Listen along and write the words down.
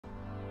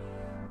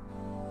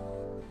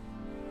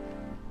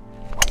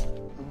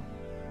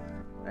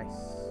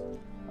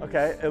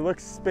Okay, it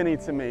looks spinny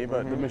to me,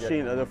 but the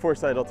machine, the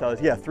foresight will tell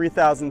us, yeah,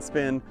 3,000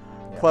 spin,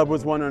 club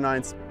was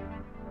 109.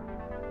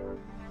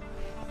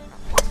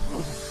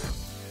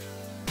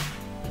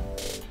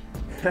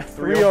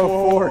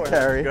 304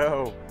 carry.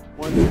 Go.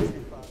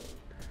 165.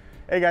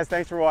 Hey guys,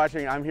 thanks for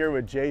watching. I'm here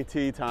with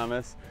JT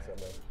Thomas.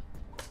 What's up,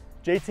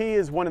 man? JT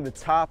is one of the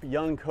top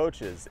young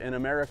coaches in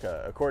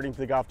America, according to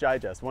the Golf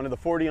Digest, one of the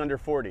 40 under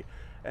 40.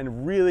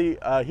 And really,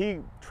 he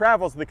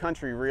travels the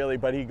country really,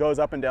 but he goes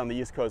up and down the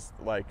East Coast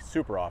like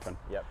super often.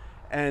 Yep.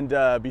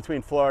 And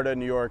between Florida,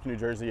 New York, New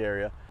Jersey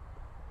area.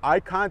 I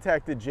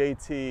contacted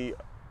JT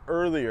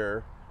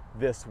earlier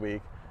this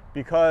week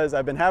because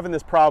I've been having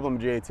this problem,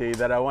 JT,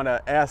 that I want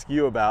to ask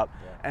you about.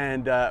 Yeah.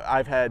 And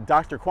I've had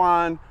Dr.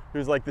 Kwan,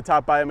 who's like the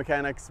top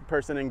biomechanics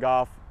person in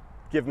golf,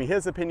 give me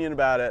his opinion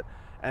about it,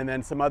 and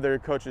then some other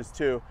coaches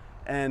too.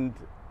 And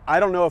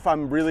I don't know if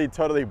I'm really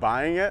totally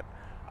buying it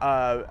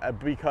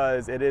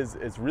because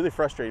it's really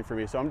frustrating for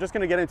me. So I'm just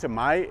going to get into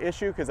my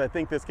issue because I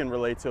think this can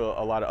relate to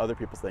a lot of other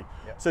people's things.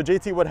 Yeah. So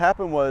JT, what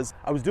happened was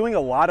I was doing a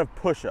lot of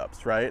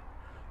push-ups, right?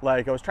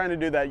 Like I was trying to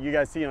do that you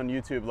guys see on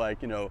YouTube,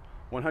 like, you know,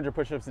 100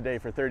 push-ups a day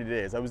for 30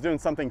 days. I was doing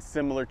something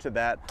similar to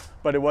that,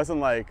 but it wasn't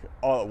like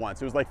all at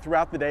once. It was like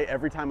throughout the day,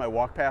 every time I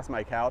walked past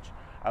my couch,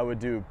 I would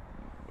do,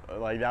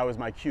 like that was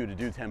my cue to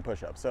do 10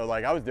 push-ups. So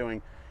like I was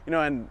doing, you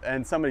know,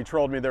 and somebody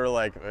trolled me, they were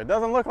like, it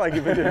doesn't look like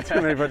you've been doing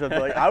too many push-ups.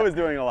 Like I was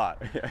doing a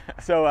lot. Yeah.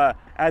 So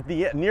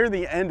near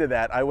the end of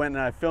that, I went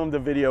and I filmed a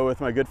video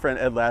with my good friend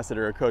Ed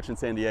Lassiter, a coach in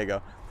San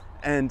Diego.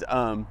 And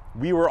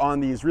we were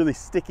on these really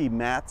sticky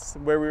mats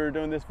where we were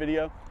doing this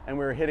video, and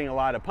we were hitting a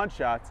lot of punch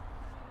shots.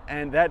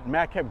 And that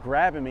mat kept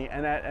grabbing me,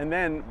 and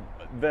then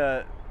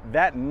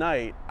that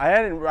night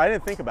I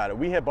didn't think about it.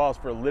 We hit balls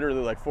for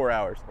literally like 4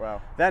 hours.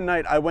 Wow. That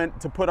night I went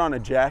to put on a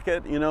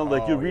jacket, you know,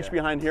 like you reach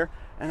behind here,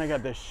 and I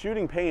got this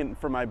shooting pain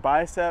from my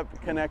bicep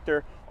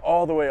connector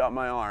all the way up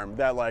my arm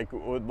that like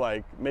would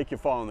like make you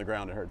fall on the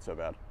ground. It hurt so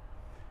bad.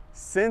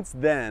 Since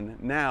then,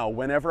 now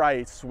whenever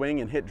I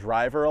swing and hit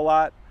driver a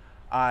lot,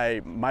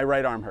 my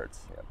right arm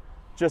hurts. Yep.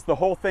 Just the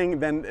whole thing,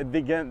 then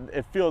again,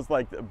 it feels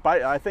like,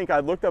 I think I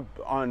looked up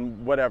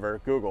on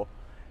whatever, Google,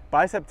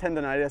 bicep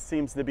tendonitis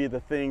seems to be the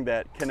thing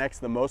that connects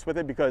the most with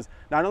it because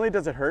not only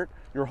does it hurt,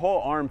 your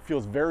whole arm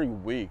feels very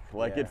weak.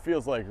 Like it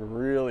feels like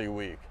really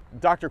weak.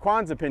 Dr.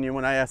 Kwan's opinion,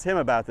 when I asked him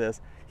about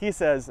this, he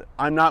says,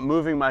 I'm not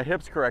moving my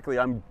hips correctly.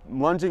 I'm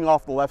lunging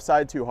off the left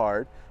side too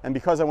hard. And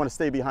because I want to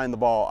stay behind the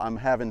ball, I'm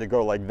having to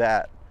go like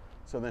that.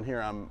 So then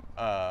here I'm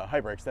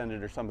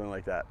hyperextended or something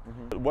like that.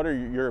 Mm-hmm. What are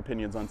your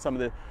opinions on some of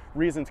the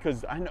reasons?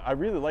 Because I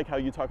really like how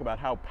you talk about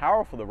how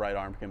powerful the right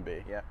arm can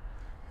be. Yeah,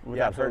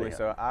 absolutely.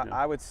 So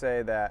I would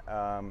say that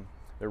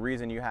the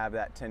reason you have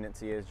that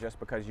tendency is just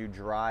because you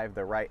drive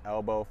the right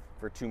elbow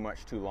for too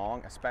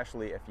long,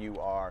 especially if you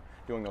are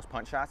doing those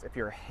punch shots. If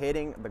you're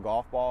hitting the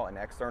golf ball in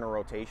external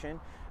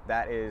rotation,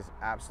 that is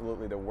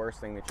absolutely the worst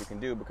thing that you can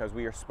do because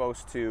we are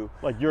supposed to...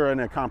 Like you're in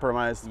a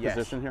compromised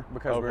position here?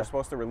 Because we're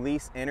supposed to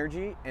release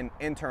energy in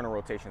internal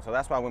rotation. So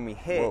that's why when we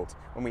hit,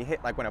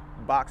 like when a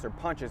boxer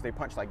punches, they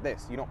punch like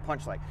this. You don't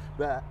punch like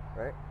that,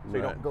 right? So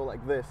you don't go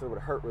like this, it would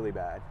hurt really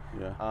bad.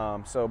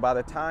 Yeah. So by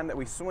the time that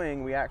we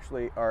swing, we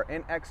actually are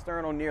in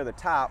external near the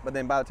top, but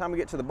then by the time we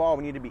get to the ball,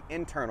 we need to be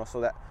internal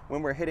so that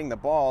when we're hitting the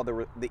ball,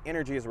 the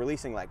energy is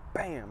releasing like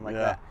bam, like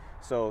that.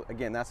 So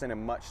again, that's in a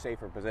much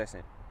safer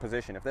position.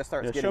 If this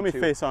starts getting show me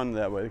face on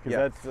that way because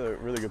that's a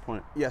really good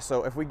point. Yeah,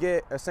 so if we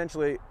get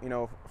essentially, you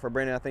know, for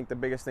Brandon, I think the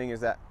biggest thing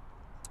is that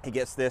he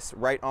gets this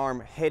right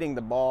arm hitting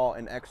the ball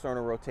in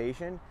external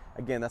rotation.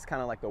 Again, that's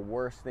kind of like the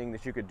worst thing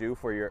that you could do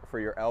for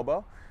your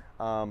elbow.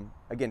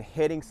 Again,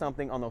 hitting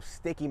something on those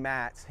sticky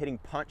mats, hitting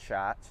punch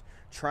shots,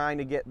 trying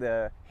to get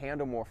the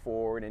handle more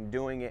forward and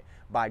doing it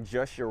by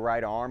just your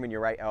right arm and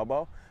your right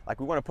elbow. Like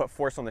we want to put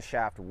force on the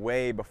shaft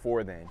way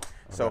before then.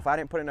 So if I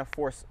didn't put enough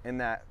force in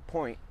that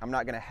point, I'm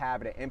not going to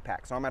have it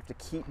impact. So I'm going to have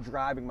to keep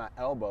driving my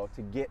elbow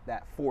to get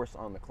that force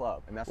on the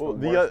club. And that's the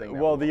worst thing.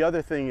 Well, the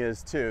other thing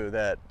is too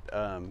that,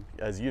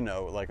 as you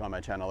know, like on my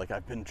channel, like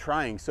I've been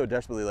trying so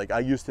desperately, like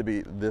I used to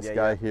be this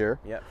guy here.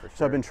 Yeah, for sure.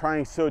 So I've been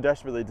trying so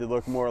desperately to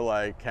look more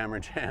like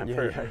Cameron Champ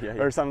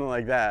or something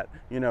like that,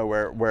 you know,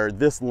 where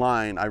this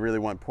line, I really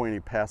want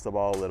pointing past the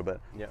ball a little bit.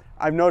 Yeah.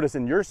 I've noticed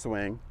in your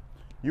swing,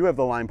 you have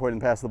the line pointing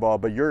past the ball,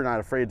 but you're not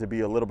afraid to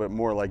be a little bit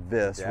more like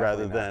this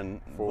rather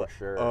than... For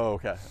sure. Oh,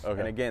 okay.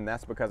 And again,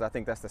 that's because I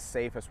think that's the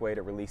safest way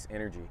to release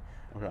energy.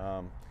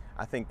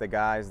 I think the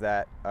guys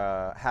that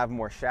have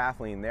more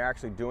shaft lean, they're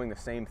actually doing the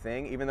same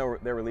thing. Even though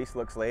their release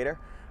looks later,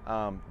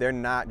 they're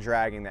not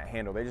dragging that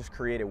handle. They just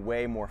created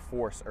way more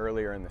force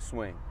earlier in the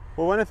swing.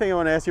 Well, one thing I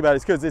want to ask you about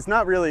is because it's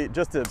not really,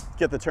 just to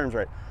get the terms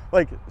right,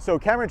 like, so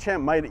Cameron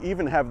Champ might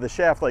even have the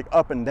shaft like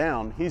up and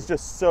down. He's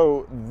just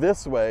so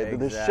this way.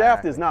 Exactly. The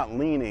shaft is not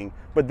leaning,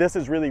 but this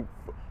is really,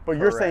 but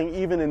you're saying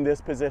even in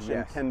this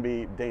position can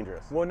be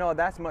dangerous. Well, no,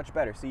 that's much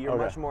better. See, you're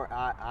much more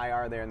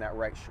IR there in that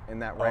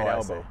right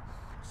elbow.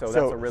 So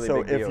that's a really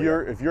big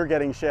deal. If you're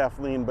getting shaft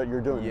lean, but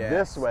you're doing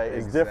this way,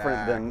 is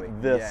different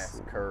than this.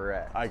 Yes,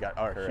 correct. I got.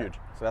 All right, correct. huge.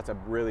 So that's a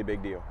really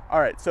big deal. All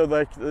right, so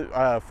like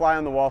fly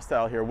on the wall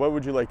style here. What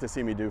would you like to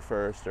see me do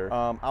first? Or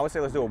I would say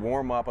let's do a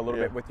warm up a little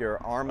bit with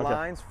your arm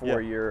lines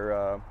for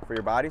your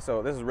body.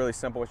 So this is really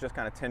simple. It's just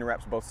kind of 10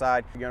 reps both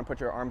sides. You're gonna put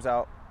your arms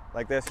out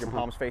like this, your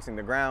palms facing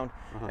the ground,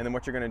 and then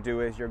what you're gonna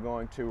do is you're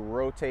going to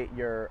rotate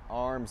your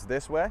arms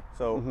this way,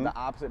 so the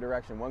opposite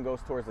direction. One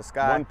goes towards the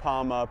sky. One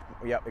palm up.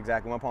 Yep,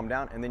 exactly, one palm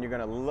down, and then you're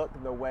gonna look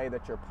the way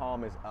that your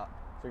palm is up.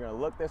 So you're gonna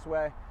look this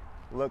way,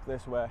 look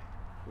this way,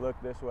 look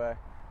this way,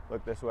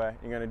 look this way.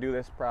 You're gonna do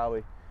this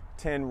probably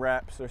 10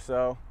 reps or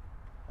so,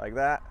 like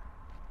that.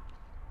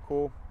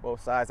 Cool,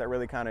 both sides. That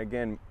really kind of,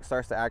 again,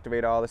 starts to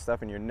activate all this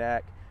stuff in your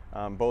neck,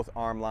 both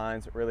arm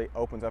lines. It really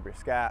opens up your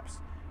scaps,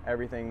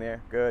 everything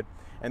there, good.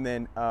 And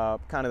then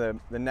kind of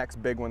the next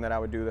big one that I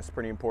would do that's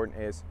pretty important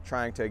is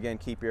trying to, again,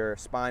 keep your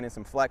spine in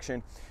some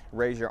flexion.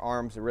 Raise your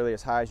arms really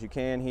as high as you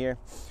can here.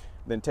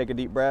 Then take a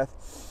deep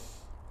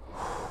breath.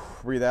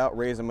 Breathe out,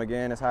 raise them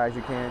again as high as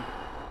you can.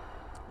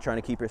 Trying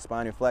to keep your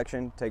spine in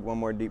flexion. Take one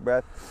more deep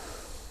breath.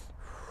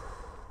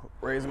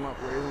 Raise them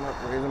up, raise them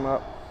up, raise them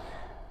up.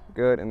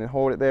 Good, and then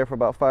hold it there for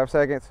about 5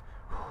 seconds.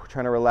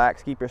 Trying to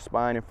relax, keep your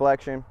spine in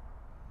flexion.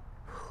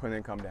 And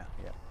then come down,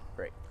 yeah.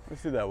 Great.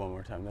 Let's do that one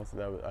more time.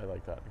 I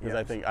like that because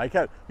I think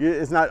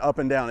it's not up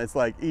and down. It's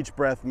like each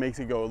breath makes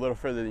it go a little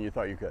further than you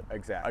thought you could.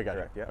 Exactly. I got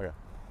it. Yeah.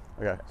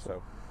 Okay.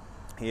 So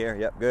here,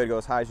 yep, good. Go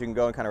as high as you can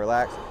go and kind of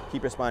relax.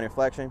 Keep your spine in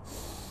flexion.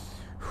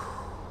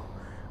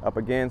 Up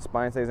again,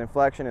 spine stays in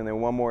flexion, and then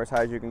one more as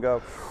high as you can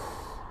go.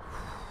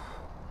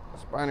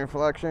 Spine in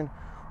flexion.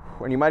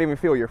 And you might even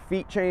feel your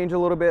feet change a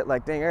little bit.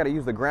 Like, dang, I got to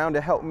use the ground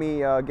to help me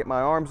get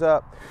my arms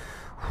up.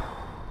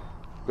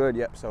 Good.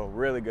 Yep. So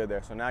really good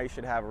there. So now you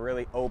should have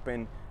really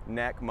open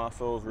neck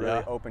muscles,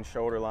 really open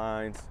shoulder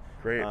lines.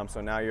 Great.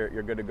 So now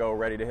you're good to go,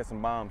 ready to hit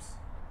some bombs.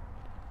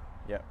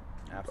 Yep.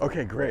 Absolutely.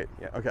 Okay, great.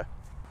 Yep. Okay.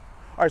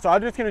 All right, so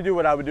I'm just gonna do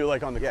what I would do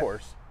like on the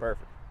course.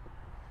 Perfect.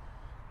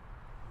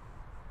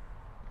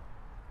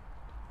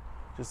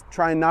 Just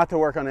trying not to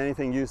work on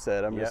anything you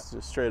said. I'm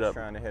just straight up.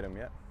 Trying to hit them.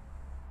 Yep.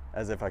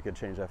 As if I could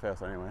change that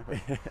fast anyway.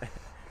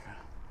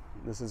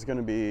 This is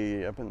gonna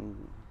be. I've been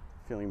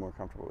feeling more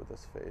comfortable with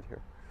this fade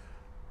here.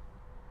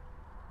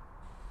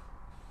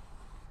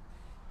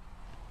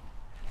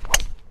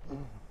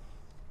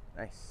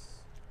 Nice.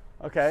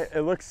 Okay,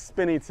 it looks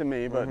spinny to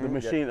me, but the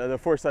machine, the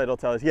foresight will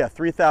tell us,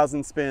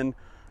 3,000 spin,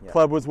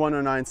 club was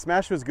 109,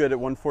 smash was good at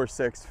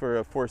 146 for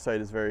a foresight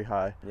is very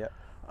high. Yep.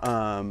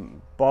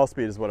 Ball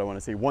speed is what I want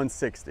to see,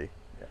 160.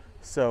 Yep.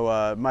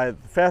 So my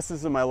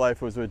fastest in my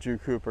life was with Drew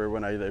Cooper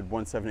when I did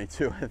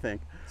 172, I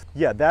think.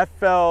 Yeah, that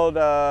felt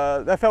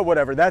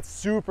whatever. That's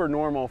super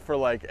normal for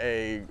like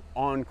a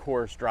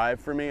on-course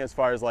drive for me as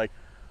far as like,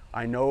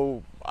 I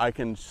know I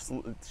can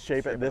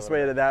shape it this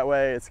way to that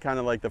way. It's kind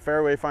of like the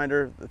fairway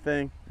finder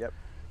thing. Yep.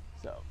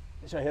 So,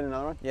 should I hit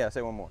another one? Yeah,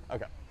 say one more.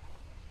 Okay.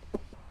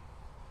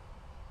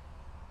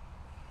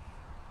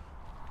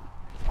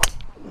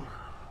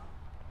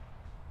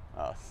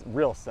 Oh,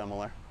 real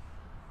similar.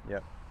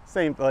 Yep.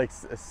 Same, like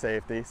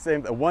safety.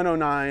 Same,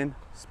 109.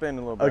 Spin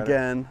a little bit.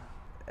 Again.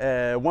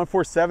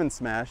 147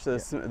 smash.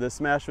 The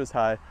smash was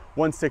high.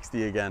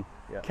 160 again.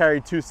 Yep.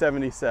 Carried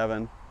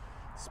 277.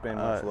 Spin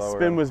much lower.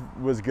 Spin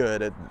was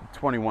good at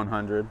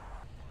 2,100.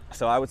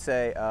 So I would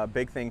say a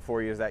big thing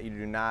for you is that you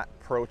do not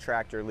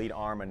protract your lead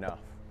arm enough.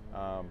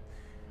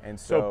 And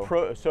so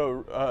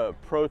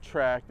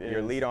protract is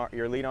your lead arm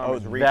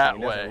is reaching. That it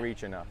way. doesn't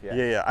reach enough.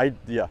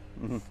 Yeah.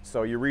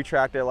 So you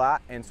retract it a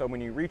lot, and so when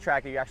you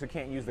retract it, you actually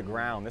can't use the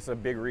ground. This is a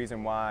big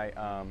reason why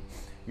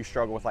you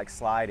struggle with like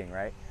sliding,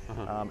 right?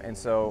 And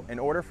so in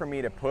order for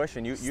me to push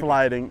and you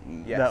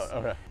sliding. Yes.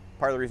 Okay.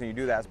 Part of the reason you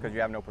do that is because you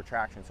have no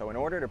protraction. So in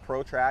order to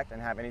protract and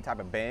have any type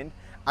of bend,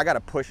 I got to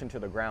push into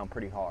the ground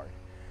pretty hard.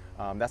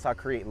 That's how I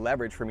create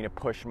leverage for me to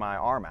push my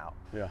arm out.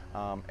 Yeah.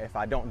 If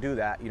I don't do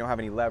that, you don't have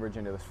any leverage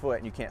into this foot,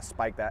 and you can't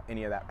spike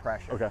any of that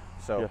pressure. Okay.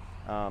 So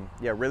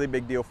really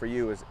big deal for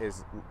you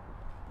is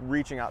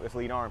reaching out this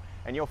lead arm,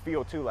 and you'll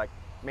feel too like,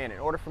 man, in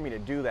order for me to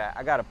do that,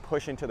 I got to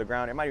push into the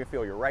ground. It might even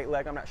feel your right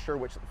leg. I'm not sure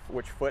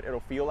which foot it'll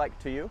feel like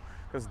to you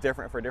because it's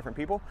different for different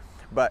people.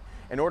 But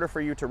in order for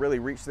you to really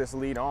reach this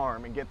lead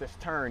arm and get this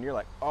turn, you're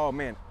like, oh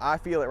man, I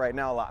feel it right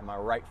now a lot in my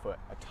right foot,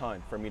 a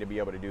ton, for me to be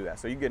able to do that.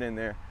 So you get in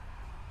there,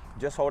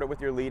 just hold it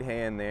with your lead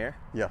hand there.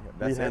 Yeah,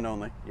 lead hand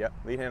only. Yep,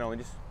 lead hand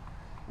only.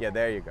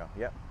 There you go.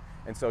 Yep.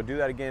 And so do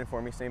that again for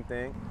me, same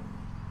thing.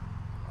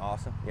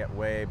 Awesome. Yep,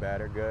 way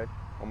better. Good.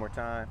 One more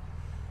time.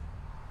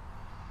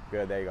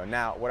 Good, there you go.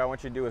 Now, what I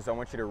want you to do is I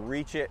want you to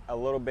reach it a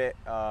little bit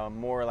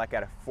more like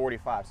at a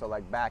 45, so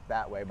like back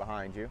that way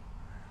behind you.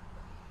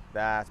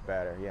 That's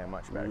better. Yeah,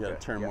 much better. You gotta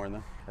turn more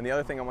than. And the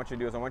other thing I want you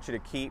to do is I want you to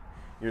keep,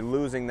 you're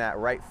losing that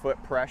right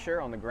foot pressure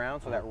on the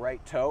ground, so that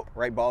right toe,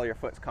 right ball of your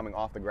foot's coming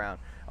off the ground.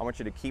 I want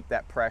you to keep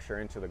that pressure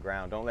into the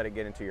ground. Don't let it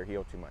get into your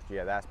heel too much.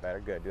 Yeah, that's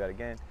better. Good. Do that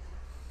again.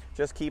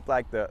 Just keep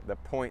like the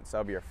points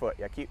of your foot.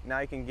 Yeah, now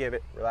you can give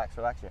it, relax,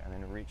 yeah, and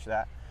then reach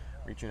that.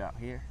 Reach it out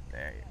here.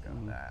 There you go.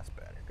 That's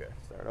better. Good.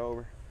 Start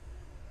over.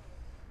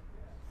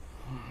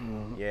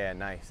 Yeah,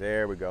 nice.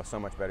 There we go. So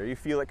much better. You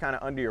feel it kind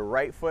of under your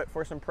right foot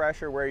for some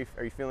pressure? Are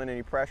you feeling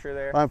any pressure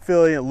there? I'm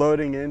feeling it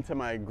loading into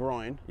my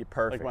groin. You're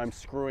perfect. Like when I'm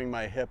screwing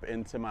my hip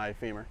into my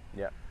femur.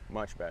 Yep,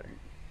 much better.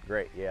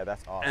 Great. Yeah,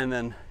 that's awesome.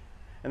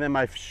 And then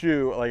my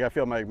shoe, like I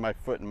feel my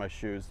foot in my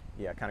shoes.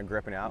 Yeah, kind of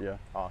gripping out. Yeah.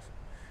 Awesome.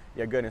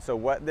 Yeah, good. And so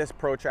what this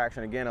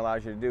protraction again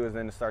allows you to do is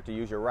then to start to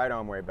use your right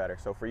arm way better.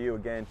 So for you,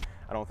 again,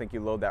 I don't think you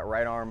load that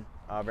right arm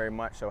very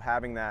much. So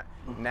having that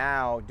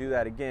now, do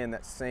that again,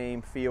 that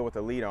same feel with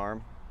the lead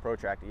arm,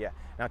 protract it. Yeah.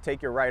 Now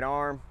take your right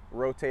arm,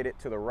 rotate it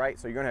to the right.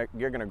 So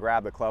you're gonna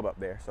grab the club up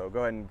there. So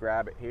go ahead and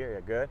grab it here. Yeah,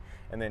 good.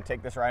 And then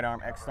take this right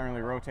arm,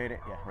 externally rotate it.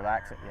 Yeah,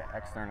 relax it. Yeah,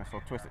 external.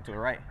 So twist it to the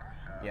right.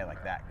 Yeah,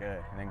 like that. Good.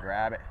 And then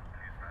grab it.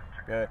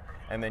 Good.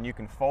 And then you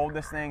can fold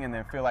this thing and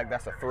then feel like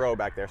that's a throw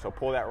back there. So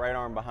pull that right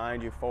arm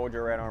behind you, fold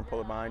your right arm,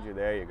 pull it behind you.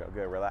 There you go.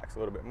 Good. Relax a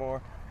little bit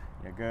more.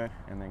 You're good.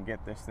 And then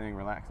get this thing,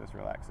 relax this,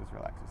 relax this,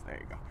 relax this. There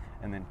you go.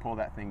 And then pull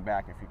that thing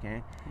back if you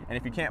can. And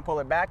if you can't pull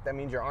it back, that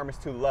means your arm is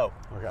too low.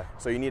 Okay.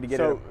 So you need to get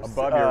it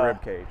above your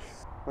rib cage.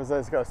 What's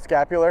that called?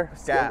 Scapular?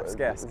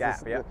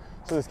 Scap, yeah.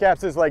 So the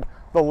scaps is like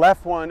the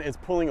left one is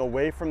pulling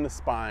away from the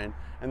spine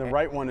and the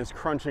right one is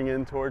crunching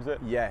in towards it?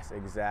 Yes,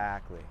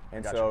 exactly.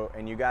 And Gotcha.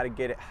 and you got to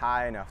get it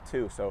high enough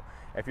too. So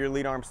if your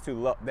lead arm's too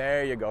low,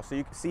 there you go. So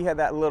you can see how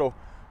that little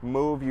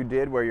move you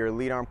did where your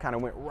lead arm kind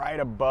of went right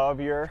above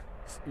your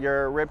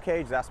rib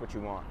cage, that's what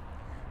you want.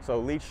 So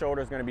lead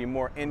shoulder is going to be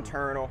more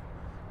internal.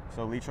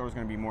 So lead shoulder is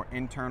going to be more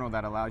internal.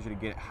 That allows you to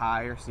get it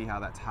higher. See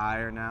how that's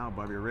higher now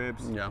above your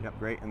ribs? Yeah. Yep,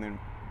 great. And then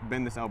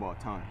bend this elbow a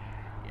ton.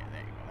 Yeah,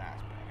 there you go.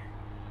 That's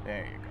better.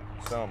 There you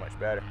go. So much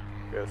better.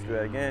 Good, let's do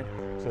that again.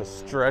 So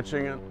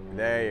stretching it.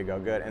 There you go.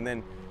 Good. And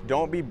then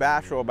don't be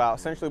bashful about,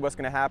 essentially what's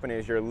going to happen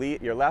is your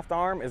left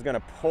arm is going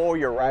to pull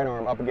your right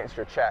arm up against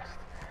your chest.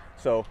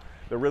 So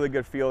the really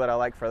good feel that I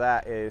like for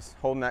that is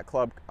holding that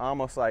club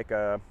almost like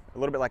a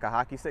little bit like a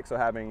hockey stick. So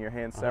having your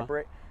hands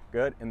separate.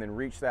 Good. And then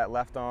reach that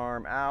left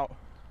arm out.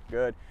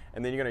 Good.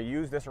 And then you're going to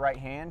use this right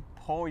hand,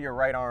 pull your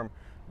right arm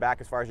back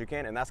as far as you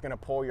can, and that's going to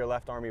pull your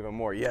left arm even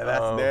more. Yeah,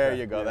 that's there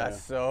you go. Yeah.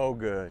 That's so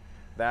good.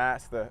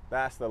 That's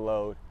the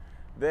load.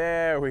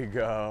 There we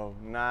go.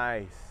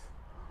 Nice.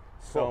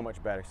 So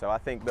much better. So I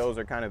think those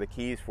are kind of the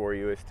keys for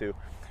you, is to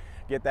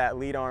get that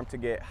lead arm to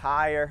get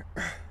higher.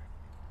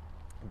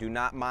 Do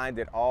not mind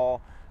at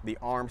all the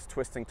arms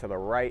twisting to the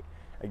right.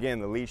 Again,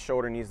 the lead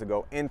shoulder needs to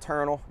go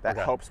internal. That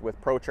helps with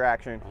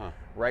protraction.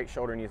 Right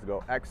shoulder needs to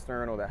go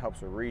external. That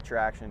helps with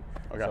retraction.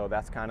 So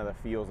that's kind of the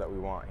feels that we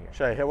want here.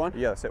 Should I hit one?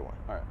 Yeah, let's hit one.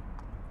 All right.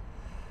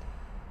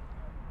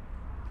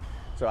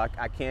 So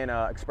I can't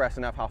express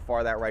enough how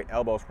far that right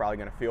elbow is probably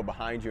going to feel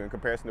behind you in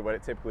comparison to what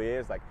it typically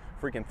is. Like,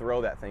 freaking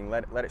throw that thing.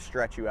 Let it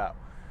stretch you out.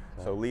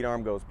 So lead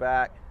arm goes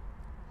back.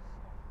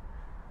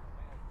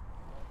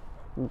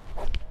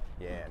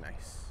 Yeah,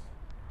 nice.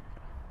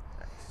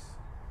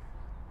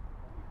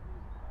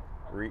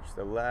 Reach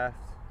the left.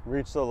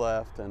 Reach the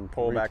left and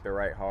pull back the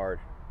right hard.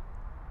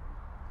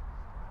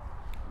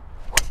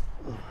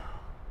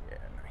 Yeah,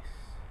 nice.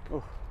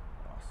 Awesome.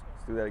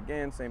 Let's do that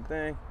again, same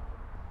thing.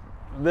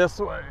 This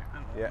way.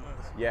 Yeah,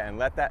 yeah, and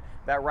let that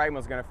right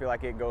one's gonna feel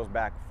like it goes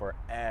back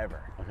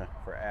forever. Okay.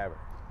 Forever.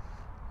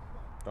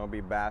 Don't be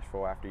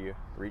bashful after you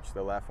reach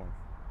the left one.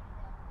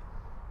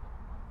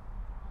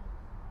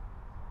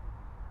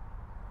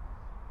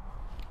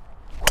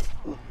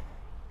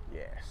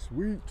 Yeah,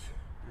 sweet.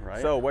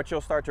 Right. So what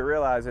you'll start to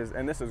realize is,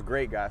 and this is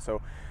great, guys,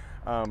 so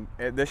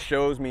this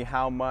shows me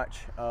how much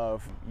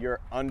of you're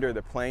under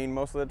the plane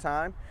most of the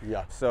time.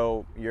 Yeah.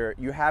 So you're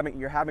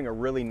having a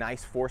really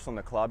nice force on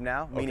the club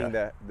now, meaning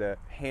the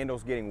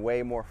handle's getting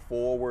way more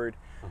forward.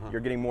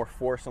 You're getting more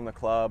force on the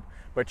club,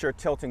 but you're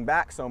tilting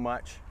back so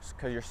much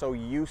because you're so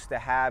used to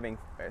having,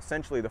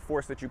 essentially the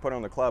force that you put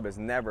on the club is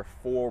never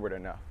forward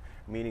enough,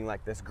 meaning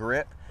like this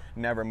grip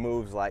never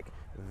moves like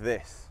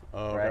this,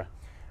 right?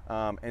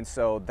 And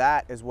so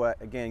that is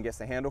what, again, gets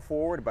the handle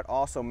forward, but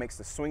also makes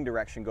the swing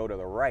direction go to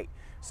the right.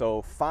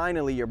 So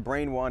finally your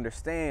brain will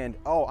understand,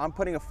 oh, I'm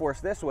putting a force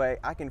this way,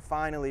 I can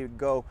finally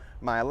go,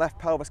 my left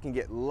pelvis can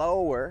get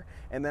lower,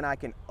 and then I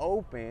can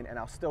open and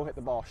I'll still hit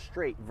the ball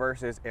straight,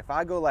 versus if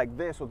I go like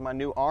this with my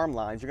new arm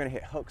lines, you're gonna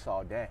hit hooks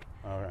all day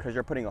because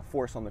you're putting a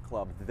force on the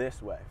club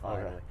this way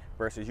finally,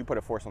 versus you put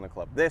a force on the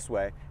club this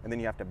way and then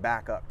you have to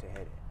back up to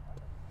hit it.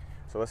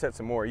 So let's hit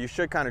some more. You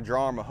should kind of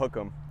draw them or hook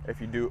them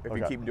if you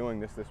keep doing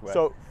this way.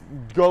 So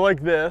go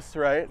like this,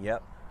 right?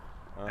 Yep.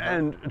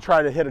 And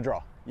try to hit a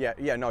draw. Yeah,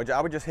 no, I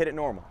would just hit it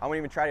normal. I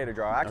wouldn't even try to hit a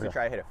draw. I actually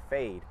try to hit a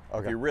fade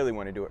if you really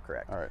want to do it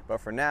correct. All right.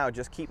 But for now,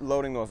 just keep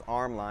loading those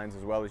arm lines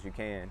as well as you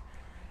can.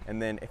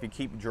 And then if you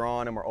keep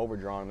drawing them or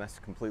overdrawing them, that's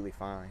completely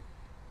fine.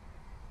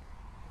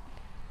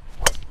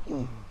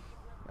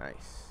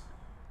 Nice.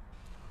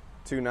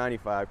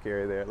 295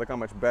 carry there. Look how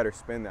much better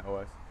spin that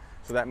was.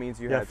 So that means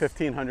you had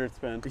 1,500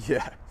 spin.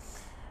 Yeah.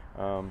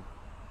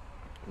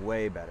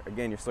 Way better.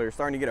 Again, you're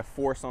starting to get a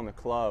force on the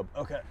club.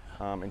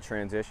 In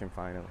transition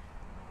finally.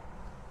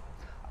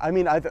 I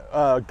mean,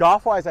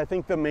 golf-wise, I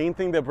think the main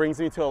thing that brings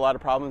me to a lot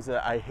of problems is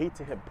that I hate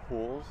to hit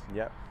pulls.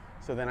 Yep.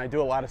 So then I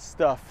do a lot of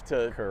stuff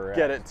to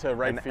get it to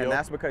right field. And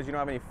that's because you don't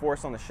have any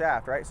force on the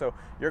shaft, right? So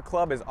your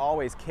club is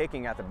always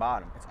kicking at the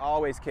bottom. It's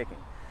always kicking.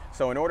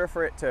 So in order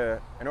for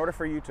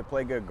you to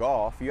play good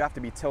golf, you have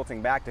to be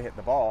tilting back to hit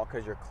the ball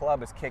because your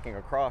club is kicking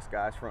across,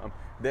 guys, from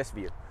this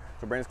view.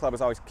 So Brandon's club is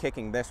always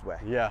kicking this way.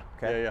 Yeah.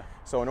 Okay. Yeah.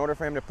 So in order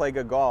for him to play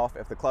good golf,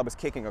 if the club is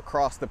kicking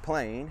across the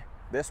plane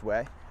this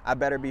way, I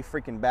better be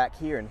freaking back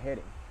here and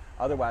hitting.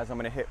 Otherwise, I'm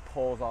gonna hit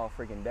poles all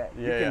freaking day.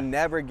 Yeah, you can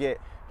never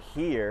get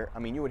here. I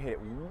mean, you would hit it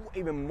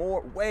even more,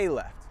 way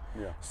left.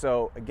 Yeah.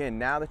 So again,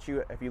 now that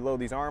if you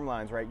load these arm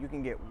lines right, you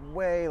can get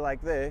way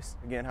like this.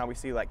 Again, how we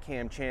see like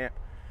Cam Champ,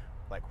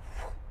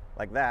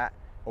 like that,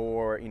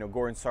 or you know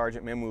Gordon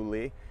Sargent, Minwoo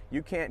Lee.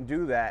 You can't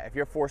do that if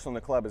your force on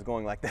the club is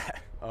going like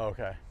that. Oh,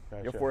 okay.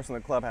 Gotcha. Your force on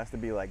the club has to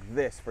be like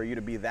this for you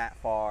to be that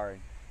far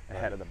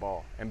ahead of the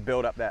ball and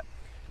build up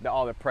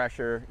all the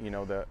pressure, you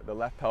know, the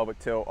left pelvic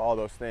tilt, all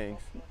those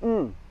things.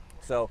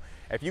 So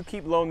if you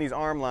keep loading these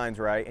arm lines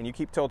right and you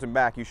keep tilting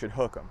back, you should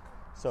hook them.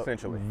 So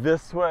essentially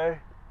this way,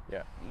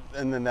 yeah,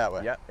 and then that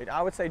way. Yeah,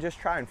 I would say just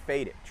try and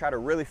fade it. Try to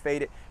really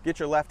fade it. Get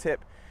your left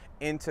hip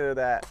into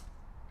that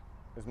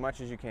as much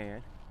as you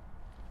can.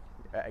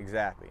 Yeah,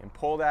 exactly, and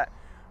pull that.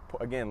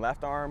 Again,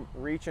 left arm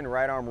reaching,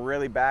 right arm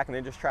really back, and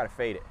then just try to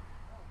fade it.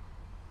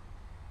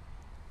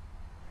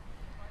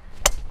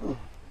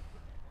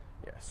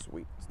 Yeah,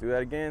 sweet. Let's do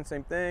that again,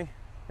 same thing.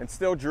 And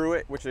still drew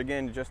it, which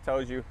again just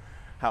tells you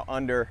how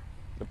under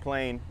the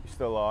plane you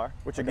still are,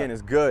 which again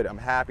is good. I'm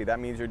happy. That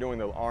means you're doing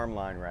the arm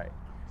line right.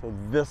 So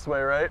this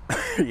way, right?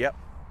 Yep,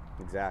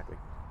 exactly.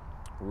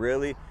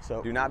 Really,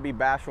 so do not be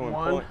bashful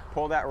and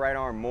pull that right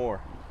arm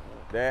more.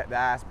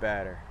 That's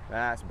better.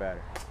 That's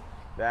better.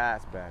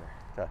 That's better.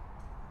 Okay.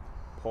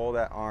 Pull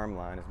that arm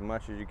line as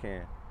much as you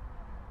can.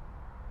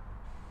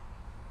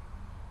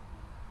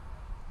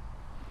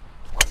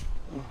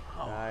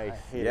 Oh, nice.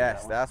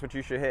 Yes, that's what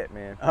you should hit,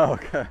 man. Oh,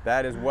 okay.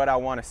 That is what I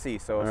want to see.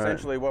 So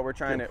essentially what we're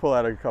trying to pull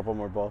out a couple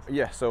more balls.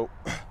 Yeah, so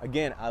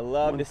again, I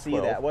love to see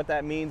that. What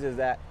that means is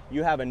that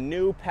you have a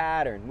new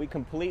pattern. We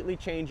completely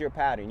change your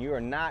pattern. You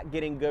are not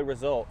getting good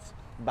results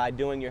by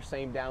doing your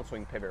same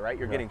downswing pivot, right?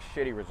 You're getting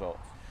shitty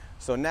results.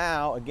 So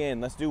now, again,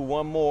 let's do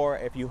one more.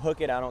 If you hook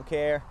it, I don't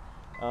care.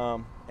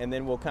 And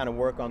then we'll kind of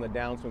work on the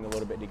downswing a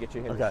little bit to get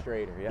you hitting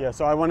straighter. Yeah,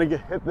 so I want to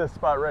hit this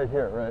spot right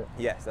here, right?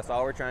 Yes, that's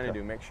all we're trying to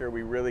do. Make sure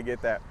we really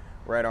get that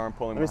right arm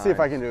pulling behind. Let me see if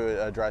I can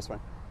do a dry swing.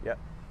 Yep.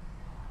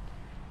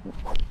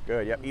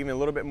 Good, yep. Even a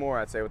little bit more,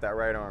 I'd say, with that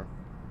right arm.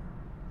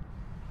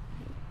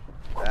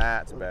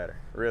 That's better.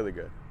 Really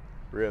good.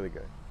 Really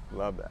good.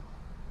 Love that.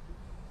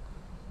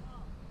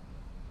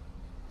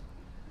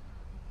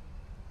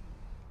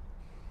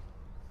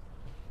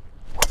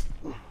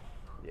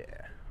 Yeah,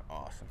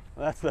 awesome.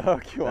 That's the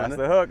hook you want.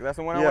 That's the hook. That's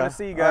the one I want to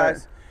see, guys.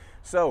 Right.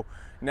 So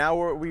now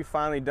what we've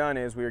finally done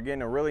is we're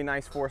getting a really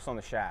nice force on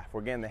the shaft.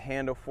 We're getting the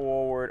handle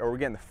forward, or we're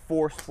getting the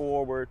force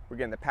forward. We're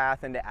getting the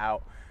path into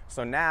out.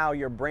 So now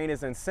your brain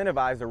is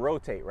incentivized to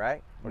rotate,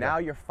 right? Okay. Now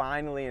you're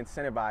finally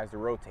incentivized to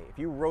rotate. If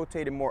you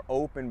rotated more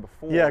open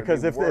before, yeah,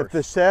 because if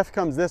the shaft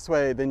comes this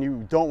way, then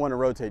you don't want to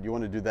rotate. You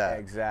want to do that.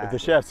 Exactly. If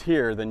the shaft's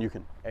here, then you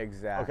can.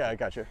 Exactly. Okay, I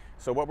got you.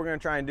 So what we're going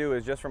to try and do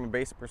is, just from a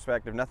basic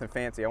perspective, nothing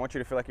fancy. I want you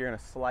to feel like you're going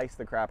to slice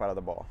the crap out of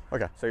the ball.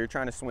 Okay. So you're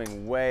trying to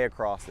swing way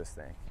across this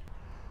thing.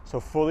 So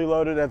fully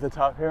loaded at the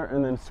top here,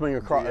 and then swing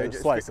across, and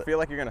slice it. Feel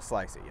like you're going to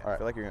slice it. Yeah. Right.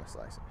 Feel like you're going to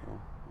slice it. Well,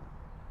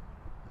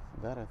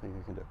 that I think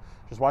I can do.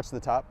 Just watch the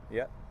top.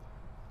 Yep.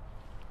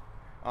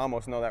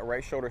 Almost. No, that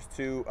right shoulder's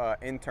too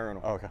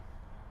internal. Oh, okay.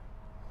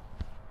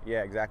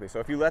 Yeah, exactly. So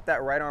if you let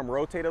that right arm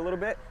rotate a little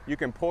bit, you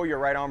can pull your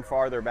right arm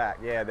farther back.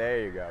 Yeah,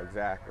 there you go.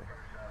 Exactly.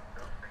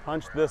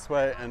 Punch this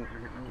way and.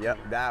 Yep,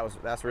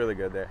 that's really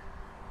good there.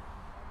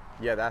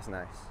 Yeah, that's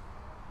nice.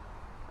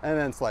 And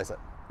then slice it.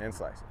 And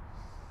slice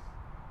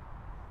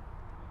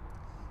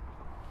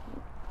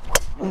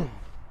it.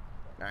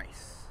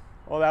 Nice.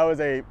 Well, that was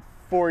a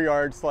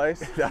 4-yard slice.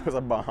 That was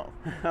a bomb.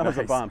 That was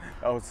a bomb.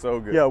 That was so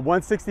good. Yeah,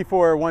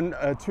 164,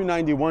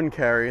 291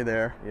 carry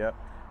there. Yep.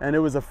 And it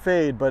was a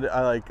fade, but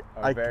I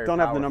don't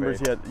have the numbers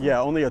fade. yet.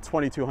 Yeah, only a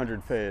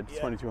 2200 fade,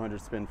 yep.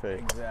 2200 spin fade.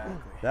 Exactly.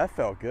 That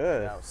felt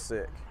good. That was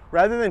sick.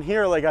 Rather than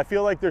here, like I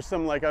feel like there's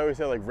some, like I always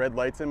say, like red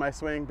lights in my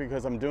swing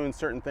because I'm doing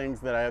certain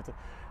things that I have to.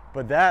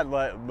 But that,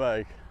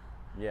 like,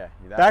 yeah.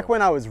 Back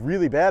when I was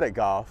really bad at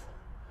golf,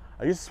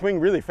 I used to swing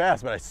really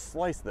fast, but I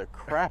sliced the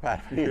crap out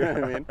of it. You know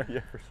what I mean?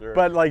 Yeah, for sure.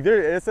 But like,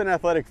 it's an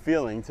athletic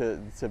feeling to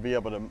be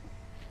able to.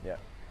 Yeah.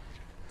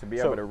 To be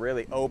able to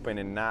really open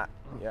and not.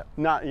 Yep.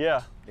 Not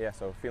yeah. Yeah.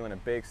 So feeling a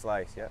big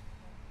slice. Yep.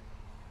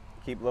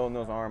 Keep loading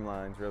those arm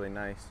lines. Really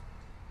nice.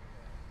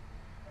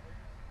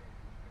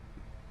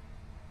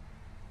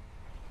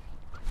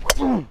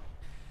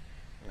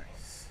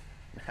 Nice.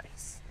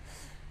 Nice.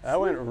 That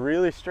went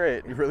really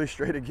straight. Really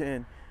straight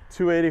again.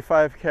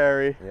 285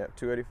 carry. Yep,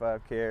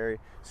 285 carry.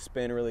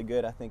 Spin really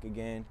good, I think,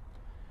 again.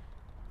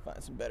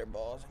 Find some better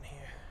balls in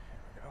here.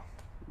 There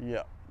we go.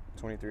 Yep.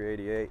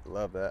 2388.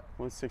 Love that.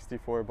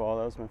 164 ball.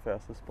 That was my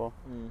fastest ball.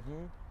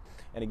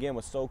 And again,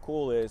 what's so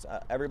cool is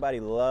everybody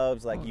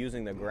loves like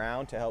using the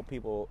ground to help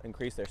people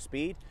increase their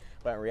speed.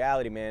 But in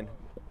reality, man,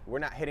 we're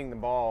not hitting the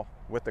ball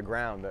with the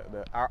ground.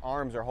 Our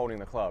arms are holding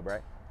the club,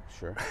 right?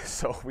 Sure.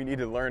 So we need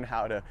to learn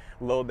how to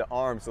load the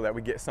arms so that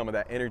we get some of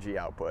that energy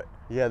output.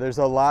 Yeah, there's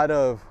a lot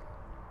of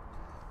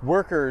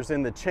workers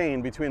in the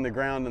chain between the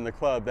ground and the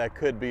club that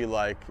could be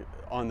like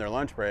on their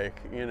lunch break,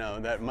 you know,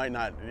 that might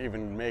not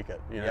even make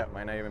it. You know? Yeah,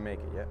 might not even make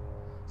it. Yeah.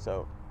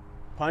 So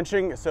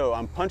punching, so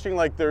I'm punching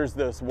like there's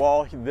this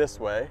wall this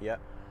way. Yeah.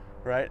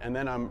 Right? And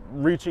then I'm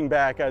reaching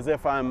back as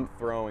if I'm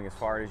throwing as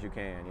far as you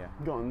can. Yeah.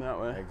 Going that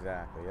way.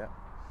 Exactly. Yeah.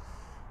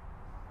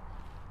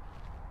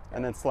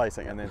 And then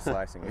slicing it. And then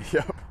slicing it.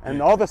 Yep.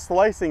 And all the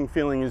slicing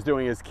feeling is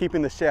doing is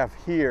keeping the shaft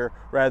here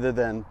rather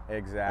than...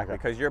 Exactly,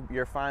 because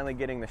you're finally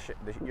getting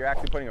you're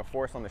actually putting a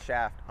force on the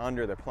shaft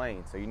under the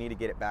plane, so you need to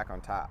get it back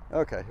on top.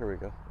 Okay, here we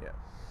go. Yeah.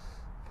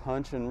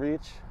 Punch and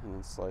reach, and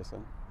then slice it.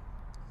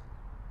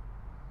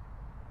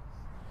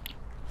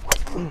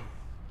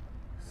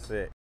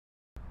 Sick.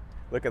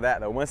 Look at that,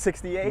 though.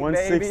 168,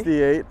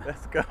 168. Baby.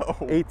 Let's go.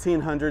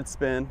 1800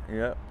 spin.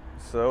 Yep.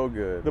 So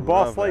good. The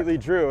ball slightly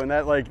drew, and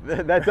that like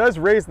that does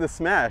raise the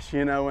smash,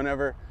 you know,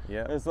 whenever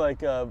it's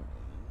like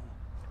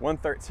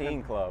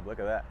 113 club. Look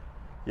at that.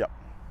 Yep.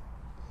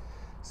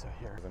 So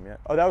here.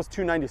 Oh, that was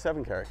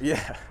 297 carry.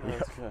 Yeah.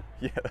 That's good.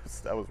 Yeah, that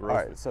was roasted. All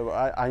right, so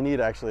I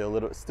need actually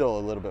still a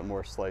little bit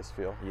more slice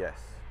feel. Yes.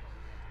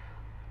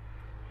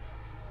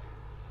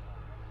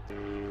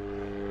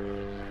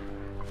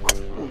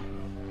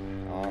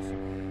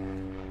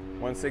 Awesome.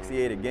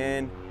 168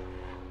 again.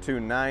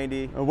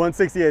 290.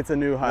 168's a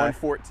new high.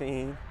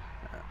 114.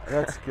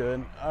 That's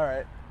good. All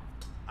right.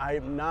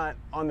 I'm not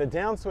on the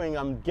downswing.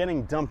 I'm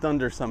getting dumped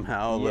under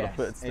somehow a little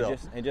bit still.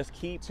 And just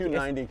keep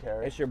 290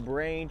 carry. It's your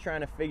brain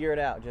trying to figure it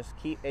out. Just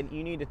keep, and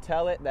you need to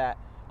tell it that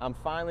I'm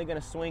finally going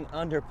to swing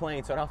under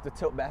plane, so I don't have to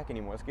tilt back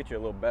anymore. Let's get you a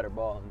little better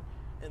ball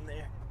in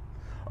there.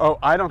 Oh,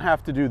 I don't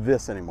have to do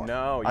this anymore.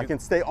 No, I can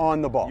stay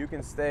on the ball. You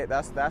can stay.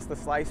 That's the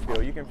slice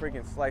feel. You can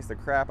freaking slice the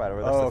crap out of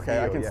it. That's oh, the okay.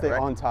 feel. I can stay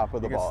right? on top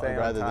of the ball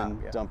rather top,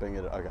 than dumping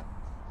it. Okay.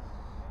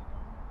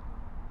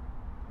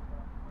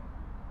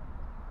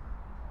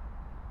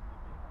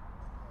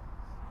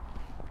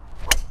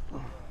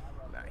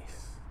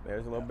 Nice.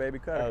 There's a little baby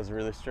cutter. That was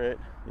really straight.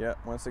 Yep.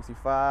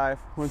 165.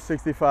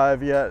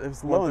 165. Yeah, it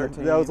was low.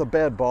 That was a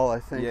bad ball, I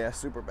think. Yeah,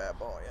 super bad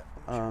ball. Yeah.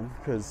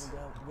 Because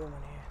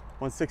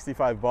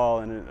 165 ball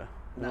and it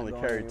only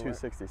carried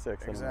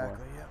 266.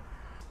 Exactly.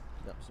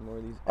 Yeah. Some more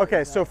of these.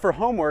 Okay, so for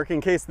homework, in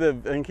case the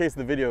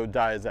video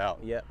dies out.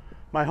 Yep.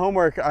 My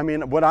homework, I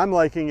mean, what I'm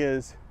liking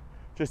is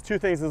just two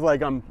things. Is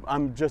like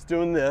I'm just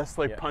doing this,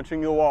 like punching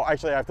the wall.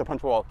 Actually, I have to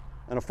punch a wall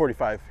and a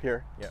 45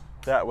 here. Yep.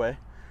 That way,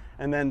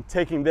 and then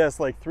taking this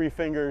like 3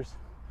 fingers.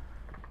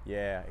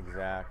 Yeah,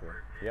 exactly.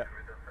 Yep.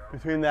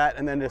 Between that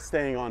and then just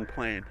staying on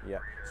plane. Yeah.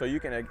 So you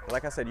can,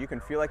 like I said, you can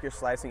feel like you're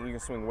slicing. You can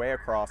swing way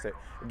across it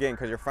again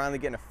because you're finally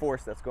getting a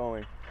force that's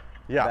going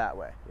that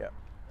way. Yep.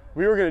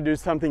 We were going to do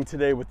something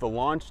today with the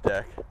launch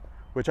deck,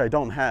 which I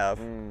don't have,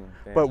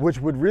 but which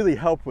would really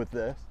help with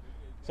this.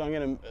 So I'm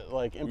going to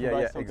like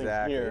improvise something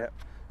here. Yep.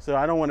 So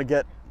I don't want to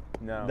get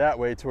that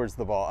way towards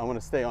the ball. I want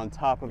to stay on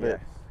top of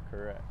it. Yes,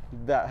 correct.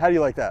 How do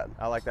you like that?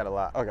 I like that a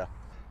lot. Okay.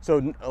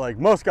 So like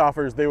most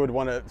golfers, they would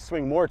want to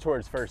swing more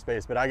towards first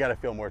base, but I got to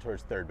feel more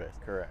towards third base.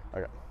 Correct.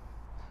 Okay.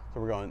 So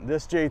we're going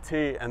this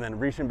JT and then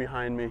reaching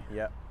behind me.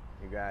 Yep,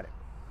 you got it.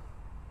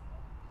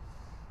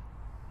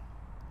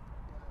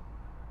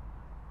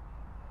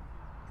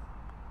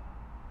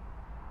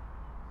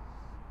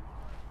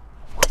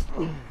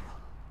 Oh,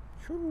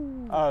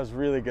 that was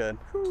really good.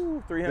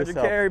 300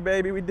 carry,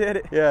 baby, we did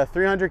it. Yeah,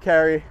 300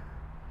 carry.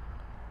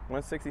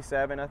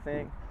 167, I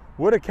think.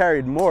 Would have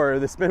carried more.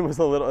 The spin was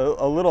a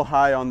little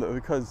high on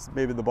because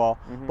maybe the ball,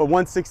 but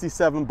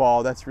 167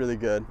 ball. That's really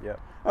good. Yep.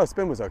 Oh,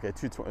 spin was okay.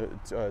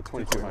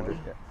 2200.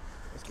 Yeah.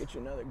 Let's get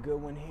you another good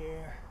one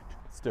here.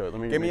 Let's do it. Let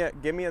me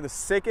give me the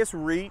sickest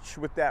reach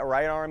with that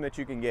right arm that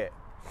you can get.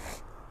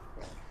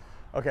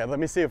 Okay, let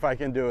me see if I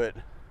can do it.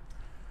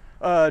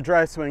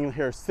 Dry swing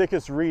here.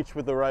 Sickest reach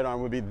with the right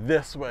arm would be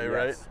this way,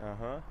 right?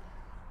 Uh-huh.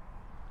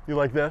 You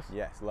like this?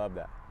 Yes, love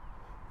that.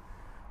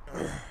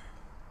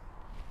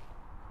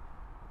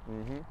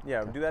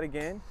 Yeah, do that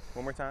again,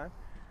 one more time.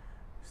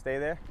 Stay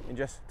there and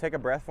just take a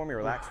breath for me,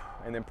 relax,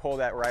 and then pull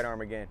that right arm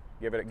again.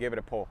 Give it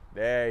a pull.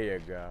 There you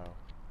go.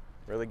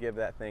 Really give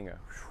that thing a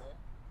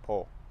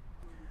pull.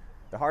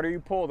 The harder you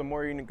pull, the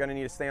more you're gonna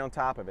need to stay on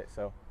top of it.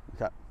 So.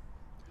 Okay.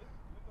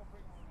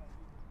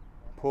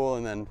 Pull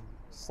and then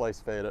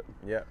slice fade it.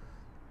 Yep.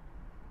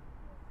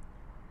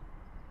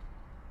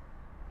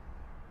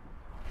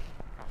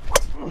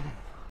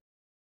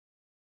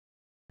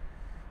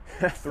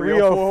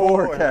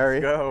 .304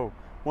 carry. Let's go.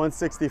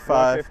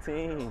 165.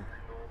 115.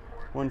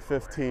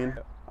 115.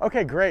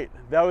 Okay, great.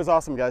 That was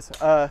awesome, guys.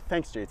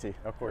 Thanks, JT.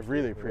 Of course.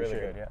 Really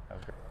appreciate it. Yeah, that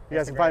was great. You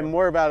guys can find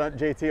more about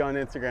JT on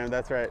Instagram.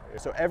 That's right.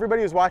 So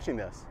everybody who's watching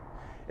this,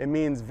 it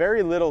means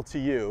very little to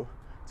you,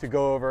 to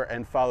go over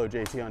and follow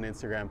JT on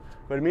Instagram.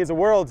 But it means the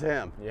world to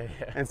him. Yeah.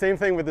 And same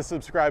thing with the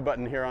subscribe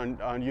button here on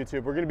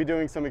YouTube. We're going to be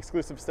doing some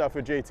exclusive stuff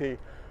with JT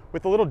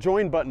with the little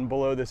join button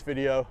below this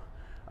video.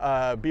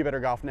 Be Better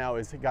Golf Now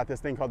has got this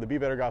thing called the Be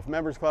Better Golf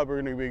Members Club.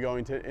 We're going to be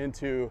going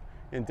into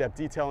in-depth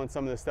detail on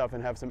some of this stuff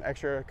and have some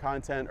extra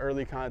content,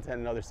 early content,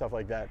 and other stuff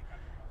like that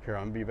here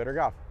on Be Better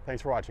Golf.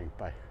 Thanks for watching.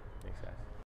 Bye. Thanks, guys.